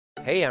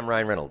Hey, I'm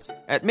Ryan Reynolds.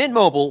 At Mint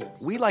Mobile,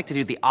 we like to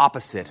do the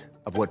opposite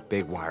of what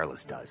Big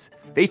Wireless does.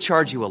 They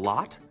charge you a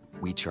lot,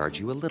 we charge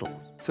you a little.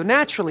 So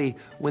naturally,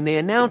 when they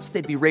announced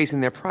they'd be raising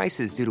their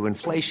prices due to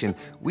inflation,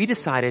 we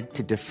decided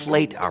to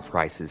deflate our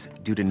prices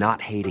due to not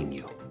hating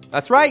you.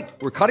 That's right.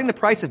 We're cutting the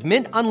price of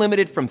Mint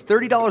Unlimited from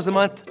 $30 a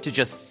month to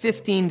just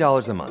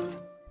 $15 a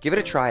month. Give it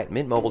a try at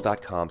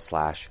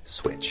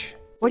mintmobile.com/switch.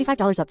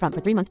 $45 up front for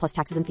 3 months plus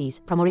taxes and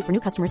fees. Promo rate for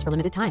new customers for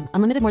limited time.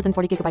 Unlimited more than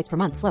 40 gigabytes per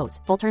month. Slows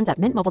full terms at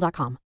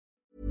mintmobile.com.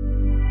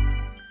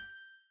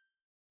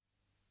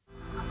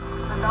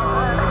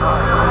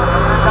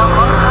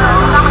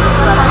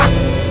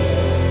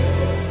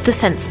 The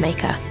Sense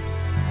Maker.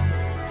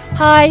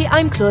 Hi,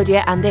 I'm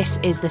Claudia and this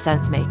is The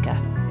Sense Maker.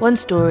 One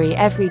story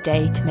every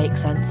day to make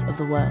sense of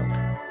the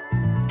world.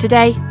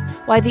 Today,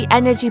 why the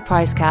energy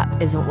price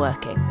cap isn't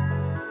working.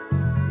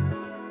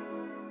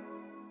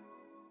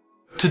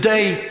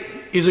 Today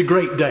is a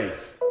great day.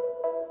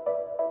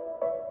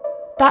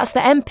 That's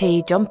the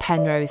MP John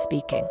Penrose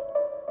speaking.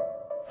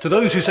 To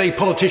those who say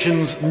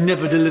politicians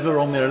never deliver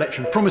on their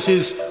election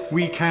promises,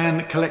 we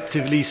can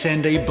collectively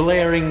send a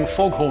blaring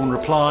foghorn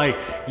reply,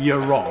 you're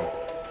wrong.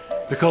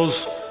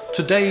 Because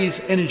today's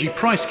energy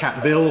price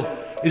cap bill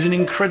is an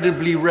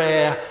incredibly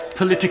rare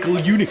political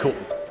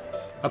unicorn.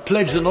 A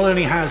pledge that not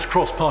only has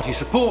cross-party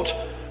support,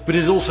 but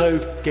is also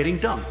getting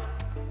done.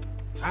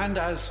 And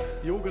as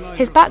the organiser...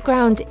 His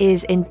background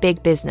is in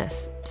big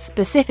business,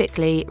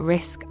 specifically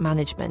risk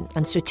management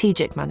and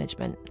strategic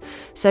management.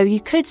 So you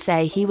could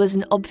say he was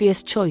an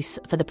obvious choice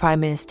for the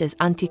Prime Minister's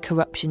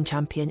anti-corruption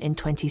champion in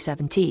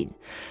 2017.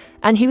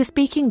 And he was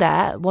speaking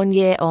there 1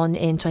 year on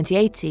in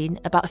 2018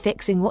 about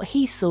fixing what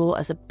he saw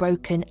as a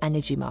broken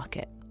energy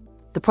market.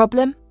 The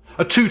problem?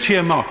 A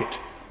two-tier market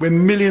where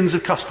millions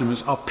of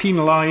customers are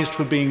penalised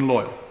for being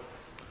loyal.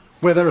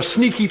 Where there are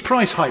sneaky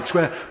price hikes,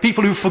 where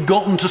people who've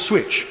forgotten to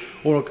switch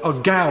or are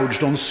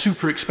gouged on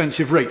super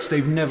expensive rates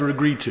they've never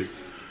agreed to.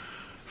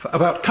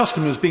 About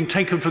customers being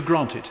taken for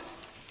granted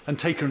and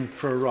taken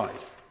for a ride.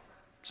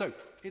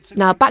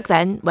 Now, back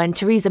then, when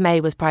Theresa May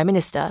was Prime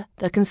Minister,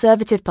 the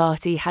Conservative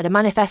Party had a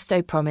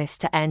manifesto promise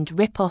to end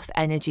rip-off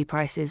energy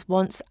prices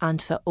once and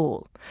for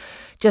all.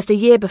 Just a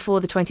year before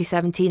the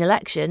 2017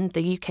 election,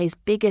 the UK's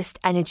biggest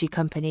energy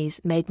companies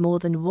made more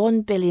than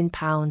 £1 billion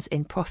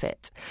in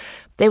profit.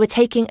 They were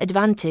taking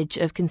advantage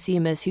of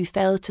consumers who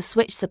failed to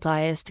switch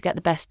suppliers to get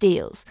the best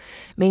deals,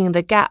 meaning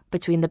the gap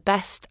between the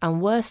best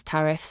and worst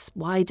tariffs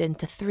widened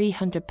to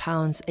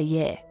 £300 a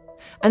year.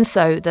 And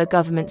so the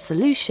government's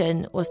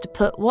solution was to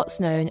put what's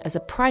known as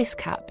a price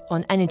cap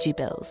on energy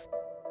bills.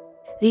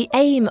 The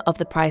aim of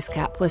the price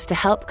cap was to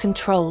help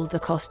control the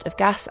cost of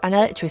gas and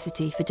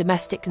electricity for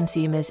domestic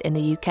consumers in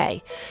the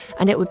UK,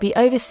 and it would be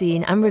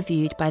overseen and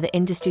reviewed by the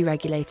industry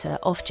regulator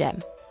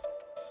Ofgem.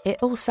 It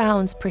all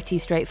sounds pretty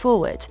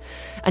straightforward,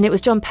 and it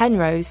was John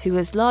Penrose who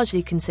was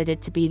largely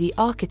considered to be the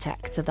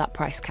architect of that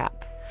price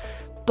cap.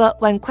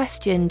 But when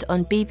questioned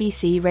on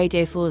BBC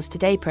Radio 4's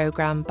Today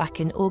programme back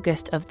in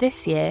August of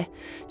this year,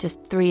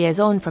 just 3 years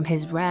on from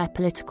his rare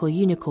political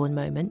unicorn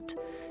moment,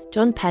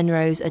 John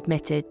Penrose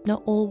admitted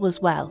not all was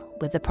well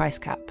with the price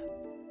cap.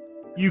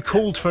 You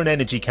called for an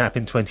energy cap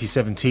in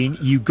 2017.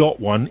 You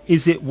got one.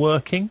 Is it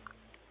working?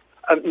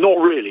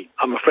 Not really,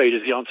 I'm afraid,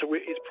 is the answer.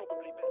 It's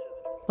probably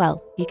better.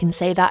 Well, you can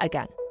say that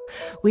again.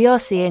 We are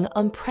seeing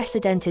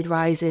unprecedented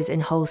rises in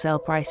wholesale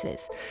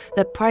prices.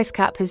 The price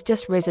cap has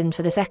just risen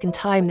for the second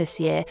time this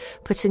year,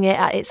 putting it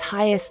at its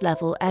highest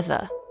level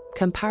ever.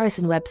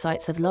 Comparison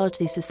websites have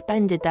largely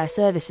suspended their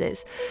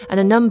services,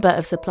 and a number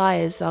of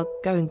suppliers are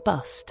going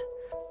bust.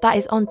 That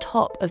is on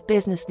top of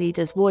business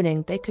leaders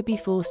warning they could be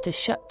forced to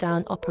shut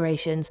down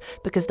operations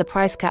because the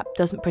price cap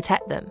doesn't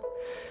protect them.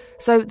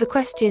 So the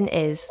question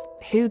is,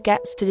 who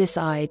gets to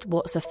decide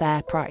what's a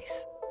fair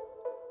price?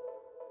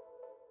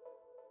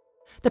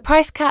 The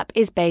price cap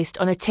is based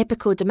on a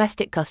typical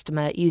domestic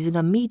customer using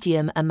a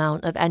medium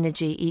amount of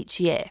energy each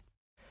year.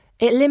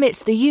 It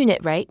limits the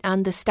unit rate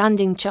and the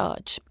standing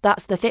charge.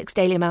 That's the fixed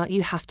daily amount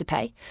you have to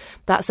pay,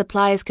 that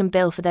suppliers can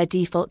bill for their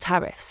default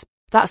tariffs.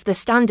 That's the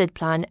standard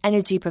plan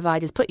energy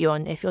providers put you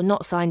on if you're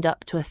not signed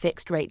up to a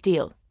fixed rate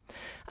deal.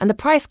 And the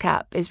price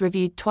cap is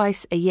reviewed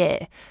twice a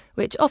year,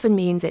 which often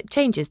means it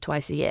changes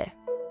twice a year.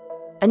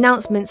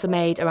 Announcements are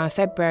made around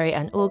February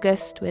and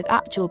August, with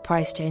actual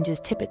price changes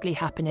typically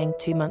happening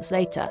 2 months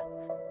later.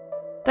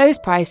 Those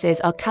prices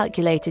are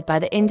calculated by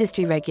the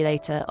industry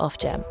regulator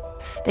Ofgem.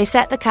 They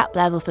set the cap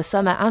level for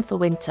summer and for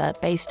winter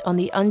based on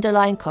the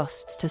underlying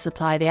costs to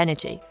supply the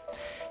energy.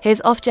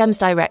 Here's Ofgem's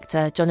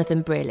director,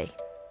 Jonathan Brearley.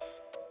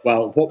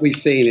 Well, what we've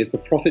seen is the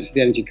profits of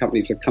the energy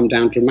companies have come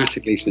down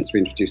dramatically since we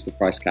introduced the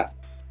price cap.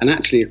 And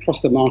actually,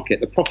 across the market,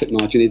 the profit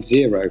margin is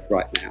zero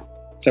right now.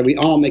 So we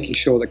are making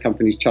sure that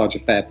companies charge a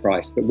fair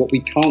price, but what we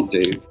can't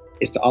do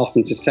is to ask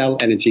them to sell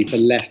energy for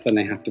less than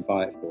they have to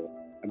buy it for.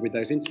 And with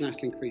those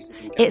international increases...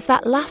 It's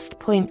that last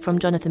point from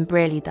Jonathan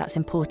Brearley that's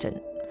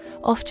important.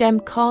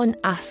 Ofgem can't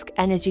ask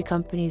energy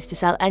companies to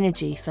sell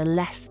energy for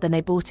less than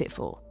they bought it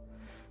for.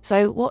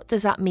 So what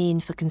does that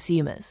mean for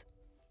consumers?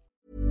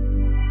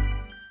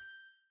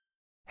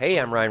 Hey,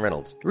 I'm Ryan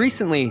Reynolds.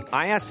 Recently,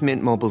 I asked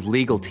Mint Mobile's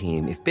legal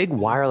team if big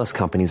wireless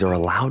companies are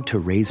allowed to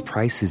raise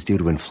prices due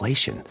to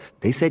inflation.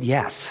 They said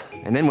yes.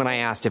 And then when I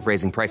asked if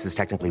raising prices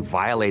technically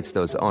violates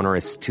those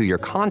onerous 2-year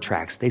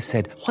contracts, they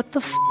said, "What the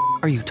f***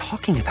 are you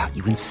talking about,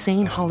 you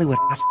insane Hollywood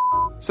ass?"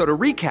 So to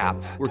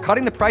recap, we're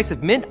cutting the price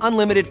of Mint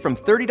Unlimited from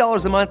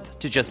 $30 a month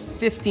to just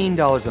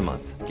 $15 a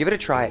month. Give it a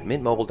try at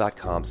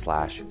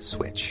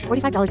mintmobile.com/switch.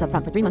 $45 up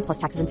front for 3 months plus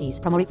taxes and fees.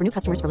 Promo rate for new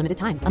customers for limited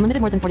time. Unlimited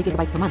more than 40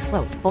 gigabytes per month.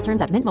 Slows full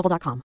terms at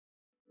mintmobile.com.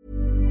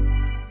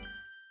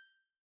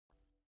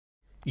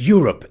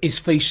 Europe is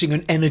facing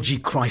an energy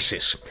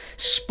crisis,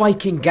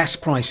 spiking gas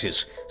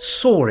prices,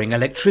 soaring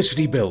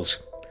electricity bills.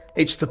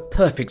 It's the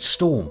perfect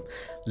storm.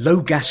 Low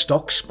gas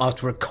stocks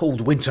after a cold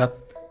winter,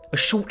 a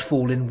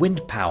shortfall in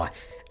wind power,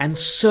 and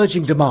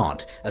surging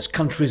demand as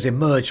countries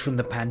emerge from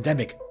the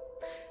pandemic.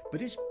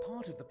 But it's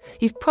part of the...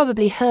 You've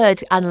probably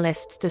heard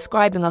analysts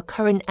describing our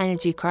current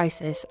energy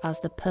crisis as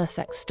the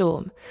perfect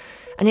storm.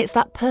 And it's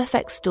that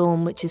perfect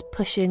storm which is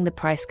pushing the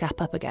price cap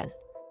up again.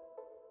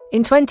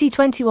 In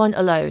 2021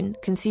 alone,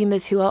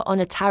 consumers who are on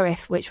a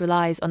tariff which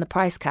relies on the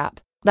price cap,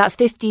 that's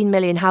 15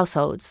 million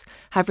households,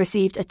 have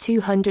received a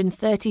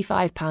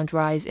 £235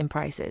 rise in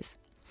prices.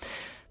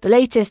 The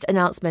latest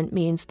announcement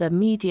means the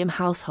medium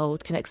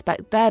household can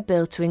expect their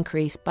bill to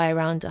increase by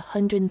around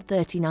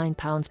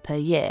 £139 per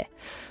year.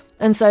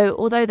 And so,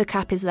 although the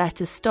cap is there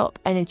to stop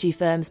energy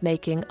firms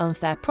making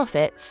unfair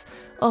profits,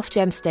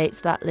 Ofgem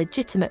states that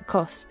legitimate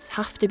costs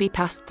have to be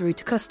passed through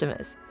to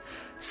customers.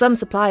 Some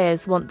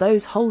suppliers want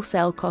those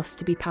wholesale costs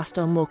to be passed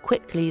on more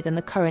quickly than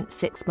the current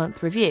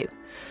 6-month review.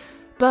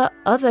 But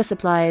other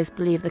suppliers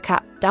believe the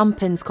cap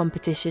dampens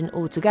competition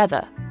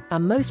altogether,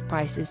 and most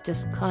prices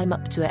just climb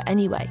up to it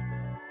anyway.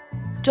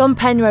 John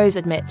Penrose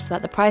admits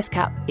that the price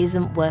cap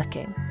isn't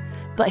working,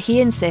 but he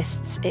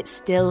insists it's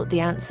still the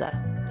answer.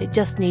 It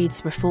just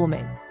needs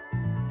reforming.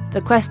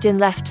 The question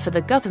left for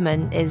the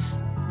government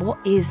is, what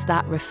is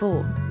that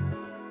reform?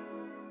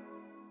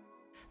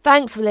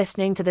 Thanks for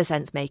listening to The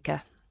Sense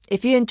Maker.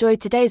 If you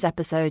enjoyed today's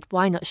episode,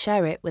 why not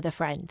share it with a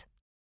friend?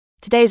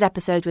 Today's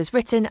episode was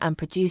written and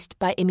produced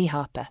by Imi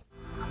Harper.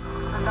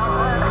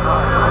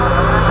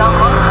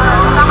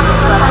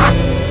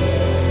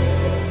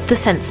 The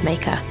Sense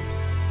Maker.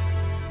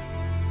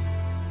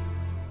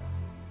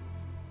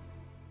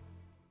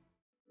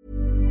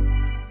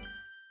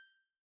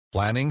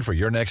 Planning for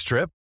your next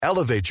trip?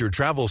 Elevate your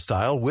travel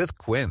style with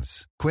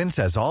Quince. Quince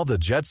has all the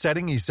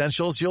jet-setting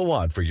essentials you'll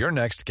want for your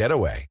next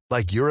getaway,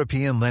 like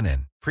European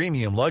linen,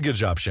 premium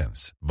luggage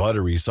options,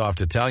 buttery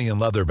soft Italian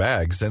leather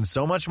bags, and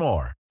so much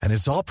more. And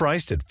it's all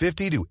priced at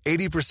 50 to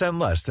 80%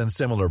 less than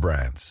similar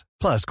brands.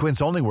 Plus,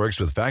 Quince only works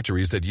with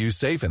factories that use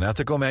safe and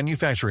ethical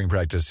manufacturing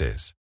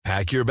practices.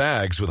 Pack your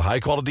bags with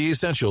high-quality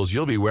essentials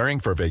you'll be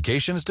wearing for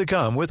vacations to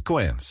come with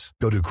Quince.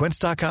 Go to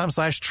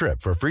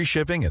quince.com/trip for free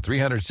shipping and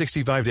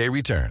 365-day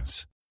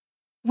returns.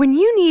 When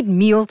you need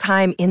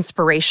mealtime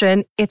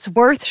inspiration, it's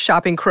worth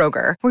shopping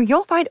Kroger, where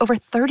you'll find over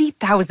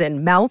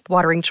 30,000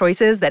 mouth-watering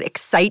choices that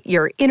excite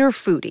your inner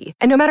foodie.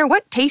 And no matter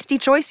what tasty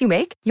choice you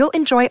make, you'll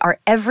enjoy our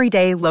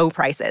everyday low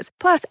prices,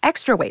 plus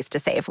extra ways to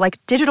save, like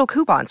digital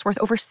coupons worth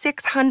over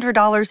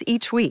 $600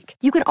 each week.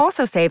 You can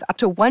also save up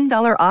to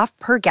 $1 off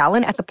per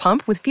gallon at the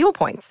pump with fuel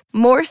points.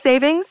 More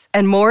savings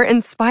and more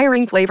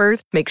inspiring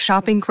flavors make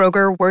shopping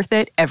Kroger worth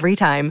it every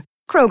time.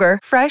 Kroger,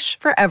 fresh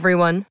for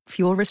everyone.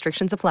 Fuel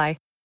restrictions apply.